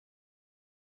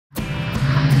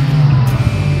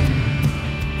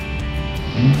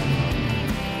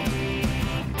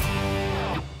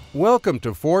Welcome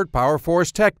to Ford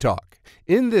PowerForce Tech Talk.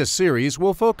 In this series,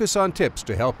 we'll focus on tips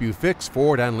to help you fix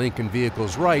Ford and Lincoln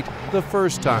vehicles right the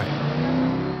first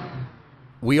time.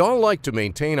 We all like to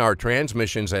maintain our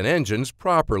transmissions and engines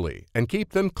properly and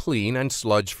keep them clean and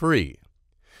sludge-free.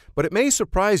 But it may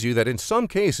surprise you that in some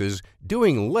cases,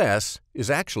 doing less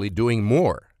is actually doing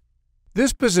more.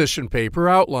 This position paper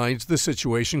outlines the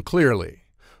situation clearly.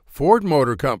 Ford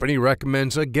Motor Company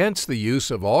recommends against the use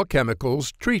of all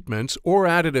chemicals, treatments, or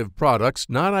additive products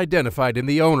not identified in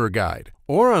the owner guide,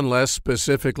 or unless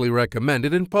specifically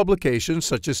recommended in publications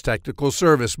such as technical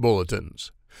service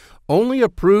bulletins. Only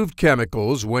approved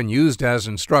chemicals, when used as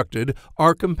instructed,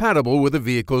 are compatible with a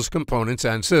vehicle's components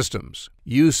and systems.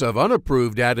 Use of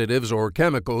unapproved additives or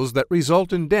chemicals that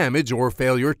result in damage or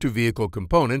failure to vehicle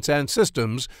components and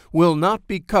systems will not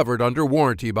be covered under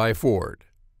warranty by Ford.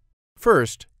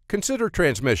 First, consider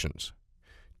transmissions.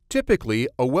 Typically,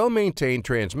 a well-maintained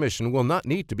transmission will not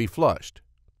need to be flushed.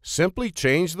 Simply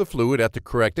change the fluid at the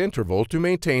correct interval to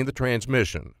maintain the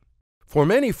transmission. For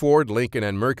many Ford, Lincoln,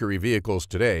 and Mercury vehicles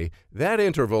today, that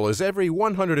interval is every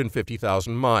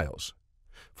 150,000 miles.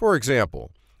 For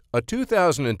example, a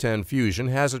 2010 Fusion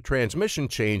has a transmission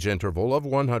change interval of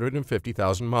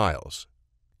 150,000 miles.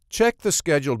 Check the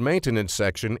scheduled maintenance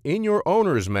section in your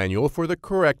owner's manual for the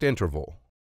correct interval.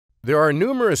 There are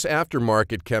numerous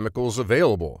aftermarket chemicals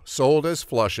available, sold as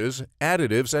flushes,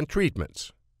 additives, and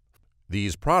treatments.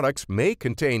 These products may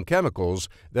contain chemicals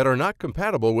that are not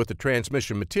compatible with the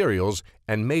transmission materials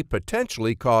and may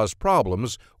potentially cause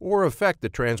problems or affect the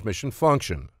transmission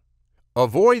function.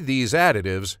 Avoid these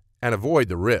additives and avoid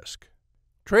the risk.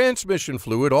 Transmission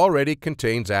fluid already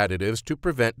contains additives to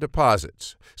prevent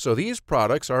deposits, so these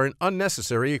products are an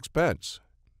unnecessary expense.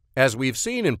 As we've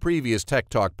seen in previous Tech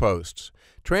Talk posts,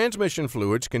 transmission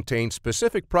fluids contain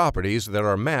specific properties that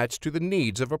are matched to the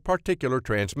needs of a particular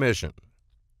transmission.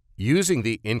 Using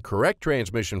the incorrect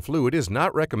transmission fluid is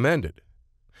not recommended.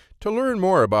 To learn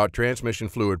more about transmission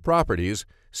fluid properties,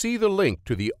 see the link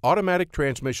to the automatic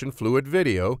transmission fluid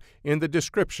video in the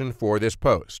description for this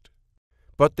post.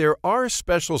 But there are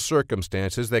special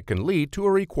circumstances that can lead to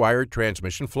a required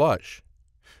transmission flush.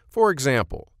 For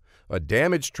example, a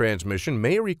damaged transmission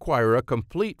may require a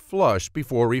complete flush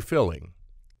before refilling.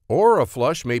 Or a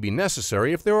flush may be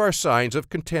necessary if there are signs of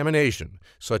contamination,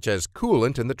 such as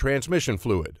coolant in the transmission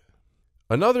fluid.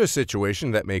 Another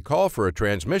situation that may call for a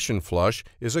transmission flush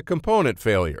is a component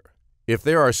failure. If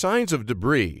there are signs of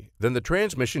debris, then the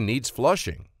transmission needs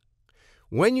flushing.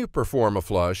 When you perform a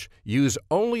flush, use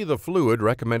only the fluid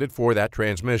recommended for that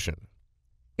transmission.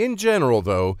 In general,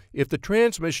 though, if the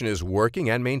transmission is working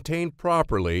and maintained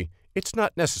properly, it's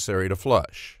not necessary to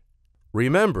flush.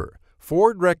 Remember,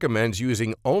 Ford recommends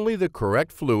using only the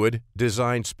correct fluid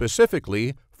designed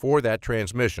specifically for that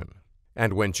transmission.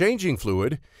 And when changing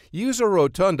fluid, use a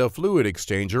Rotunda fluid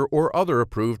exchanger or other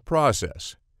approved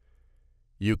process.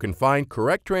 You can find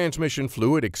correct transmission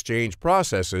fluid exchange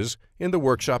processes in the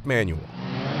workshop manual.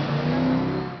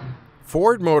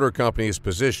 Ford Motor Company's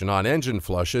position on engine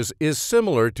flushes is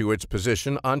similar to its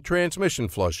position on transmission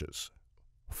flushes.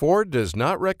 Ford does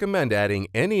not recommend adding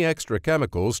any extra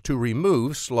chemicals to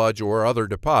remove sludge or other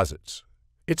deposits.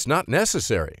 It's not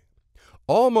necessary.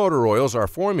 All motor oils are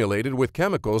formulated with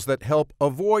chemicals that help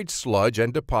avoid sludge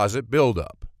and deposit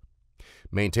buildup.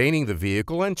 Maintaining the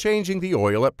vehicle and changing the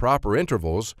oil at proper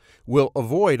intervals will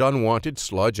avoid unwanted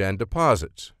sludge and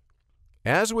deposits.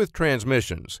 As with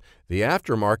transmissions, the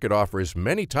aftermarket offers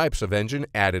many types of engine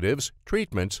additives,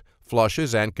 treatments,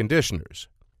 flushes, and conditioners.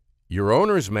 Your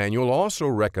owner's manual also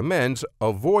recommends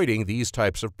avoiding these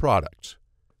types of products.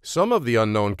 Some of the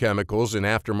unknown chemicals in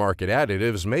aftermarket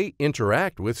additives may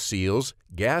interact with seals,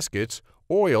 gaskets,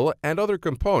 oil, and other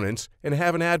components and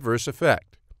have an adverse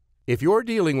effect. If you're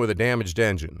dealing with a damaged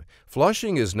engine,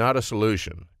 flushing is not a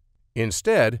solution.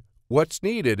 Instead, what's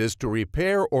needed is to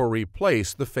repair or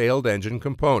replace the failed engine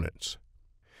components.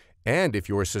 And if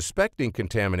you're suspecting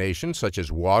contamination such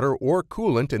as water or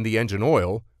coolant in the engine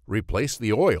oil, replace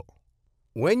the oil.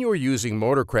 When you're using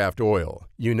Motorcraft oil,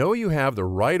 you know you have the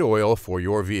right oil for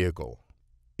your vehicle.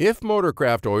 If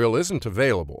Motorcraft oil isn't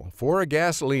available for a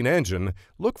gasoline engine,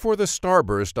 look for the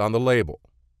Starburst on the label.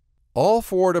 All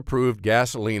Ford-approved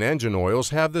gasoline engine oils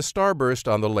have the Starburst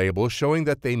on the label showing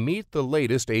that they meet the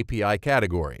latest API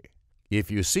category. If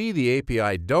you see the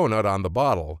API donut on the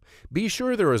bottle, be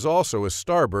sure there is also a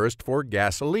Starburst for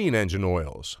gasoline engine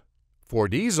oils. For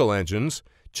diesel engines,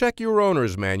 check your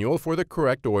owner's manual for the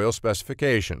correct oil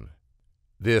specification.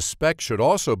 This spec should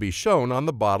also be shown on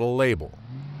the bottle label.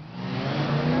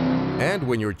 And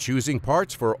when you're choosing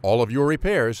parts for all of your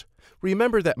repairs,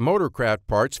 remember that Motorcraft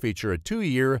parts feature a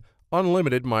 2-year,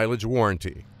 unlimited mileage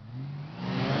warranty.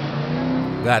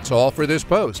 That's all for this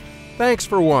post. Thanks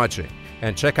for watching,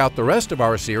 and check out the rest of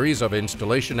our series of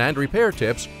installation and repair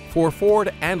tips for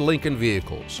Ford and Lincoln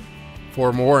vehicles.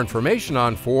 For more information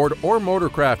on Ford or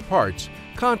Motorcraft parts,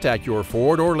 contact your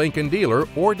Ford or Lincoln dealer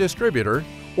or distributor,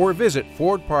 or visit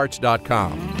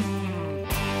fordparts.com.